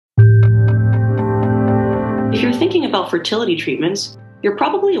If you're thinking about fertility treatments, you're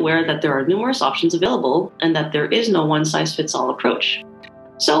probably aware that there are numerous options available and that there is no one-size-fits-all approach.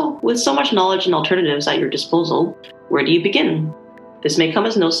 So, with so much knowledge and alternatives at your disposal, where do you begin? This may come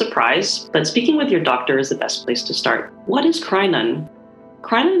as no surprise, but speaking with your doctor is the best place to start. What is Crinone?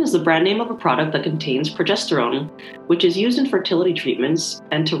 Crinone is the brand name of a product that contains progesterone, which is used in fertility treatments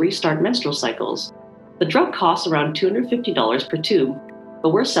and to restart menstrual cycles. The drug costs around $250 per tube,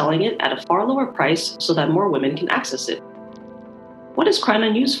 but we're selling it at a far lower price so that more women can access it. What is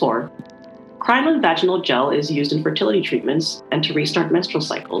Crinone used for? Crinone vaginal gel is used in fertility treatments and to restart menstrual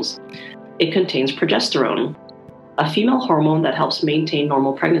cycles. It contains progesterone, a female hormone that helps maintain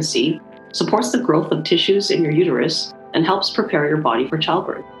normal pregnancy, supports the growth of tissues in your uterus, and helps prepare your body for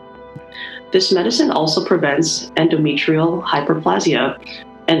childbirth. This medicine also prevents endometrial hyperplasia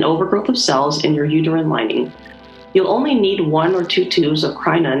and overgrowth of cells in your uterine lining. You'll only need 1 or 2 tubes of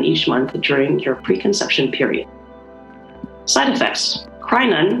Crinone each month during your preconception period. Side effects.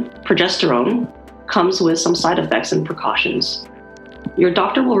 Crinone, progesterone, comes with some side effects and precautions. Your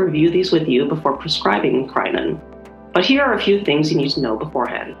doctor will review these with you before prescribing Crinone, but here are a few things you need to know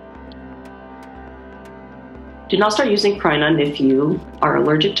beforehand. Do not start using Crinone if you are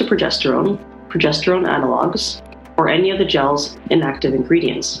allergic to progesterone, progesterone analogs, or any of the gel's inactive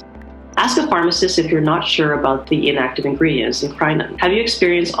ingredients. Ask a pharmacist if you're not sure about the inactive ingredients in Crinone. Have you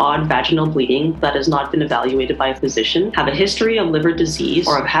experienced odd vaginal bleeding that has not been evaluated by a physician? Have a history of liver disease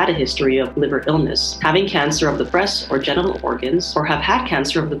or have had a history of liver illness? Having cancer of the breasts or genital organs, or have had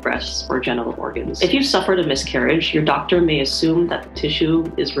cancer of the breasts or genital organs? If you've suffered a miscarriage, your doctor may assume that the tissue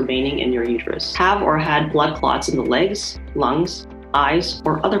is remaining in your uterus. Have or had blood clots in the legs, lungs, eyes,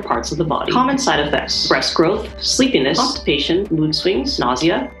 or other parts of the body. Common side effects: breast growth, sleepiness, constipation, mood swings,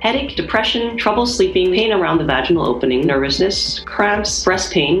 nausea, headache, depression, trouble sleeping, pain around the vaginal opening, nervousness, cramps,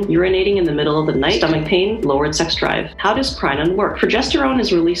 breast pain, urinating in the middle of the night, stomach pain, lowered sex drive. How does Crinone work? Progesterone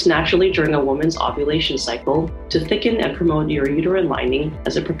is released naturally during a woman's ovulation cycle to thicken and promote your uterine lining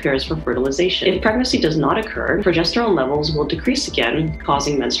as it prepares for fertilization. If pregnancy does not occur, progesterone levels will decrease again,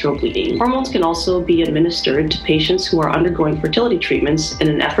 causing menstrual bleeding. Hormones can also be administered to patients who are undergoing fertility treatments in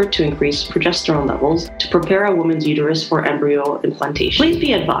an effort to increase progesterone levels to prepare a woman's uterus for embryo implantation. Please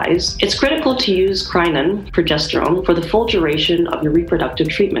be advised, it's critical to use Crinone, progesterone, for the full duration of your reproductive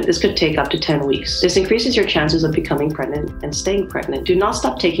treatment. This could take up to 10 weeks. This increases your chances of becoming pregnant and staying pregnant. Do not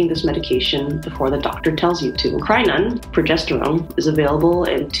stop taking this medication before the doctor tells you to. Crinone, progesterone, is available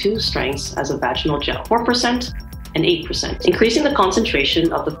in 2 strengths as a vaginal gel, 4% and 8%. Increasing the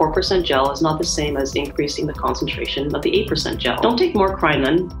concentration of the 4% gel is not the same as increasing the concentration of the 8% gel. Don't take more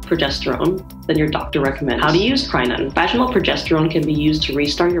Crinone, progesterone, than your doctor recommends. How to use Crinone. Vaginal progesterone can be used to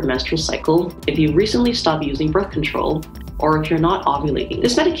restart your menstrual cycle if you recently stopped using birth control or if you're not ovulating.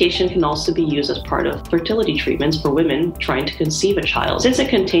 This medication can also be used as part of fertility treatments for women trying to conceive a child. Since it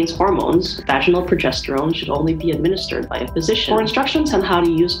contains hormones, vaginal progesterone should only be administered by a physician. For instructions on how to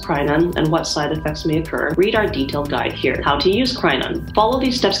use Crinone and what side effects may occur, read our detailed guide here. How to use Crinone. Follow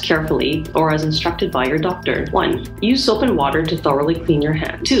these steps carefully or as instructed by your doctor. 1. Use soap and water to thoroughly clean your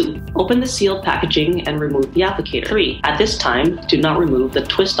hands. 2. Open the sealed packaging and remove the applicator. 3. At this time, do not remove the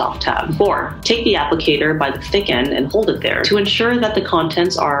twist-off tab. 4. Take the applicator by the thick end and hold it there. To ensure that the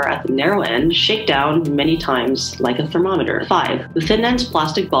contents are at the narrow end, shake down many times like a thermometer. 5. The thin end's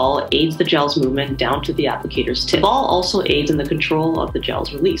plastic ball aids the gel's movement down to the applicator's tip. The ball also aids in the control of the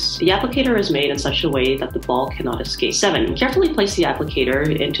gel's release. The applicator is made in such a way that the ball cannot escape. 7. Carefully place the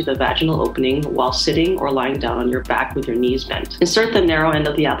applicator into the vaginal opening while sitting or lying down on your back with your knees bent. Insert the narrow end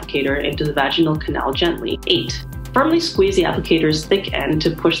of the applicator into the vaginal canal gently. 8. Firmly squeeze the applicator's thick end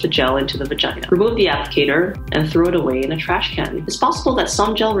to push the gel into the vagina. Remove the applicator and throw it away in a trash can. It's possible that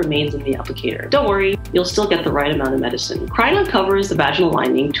some gel remains in the applicator. Don't worry, you'll still get the right amount of medicine. Crinone covers the vaginal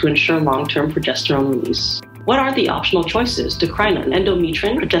lining to ensure long-term progesterone release. What are the optional choices to Crinone?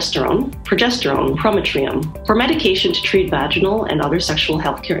 Endometrium, progesterone, prometrium. For medication to treat vaginal and other sexual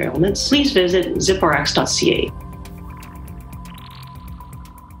healthcare ailments, please visit ziprx.ca.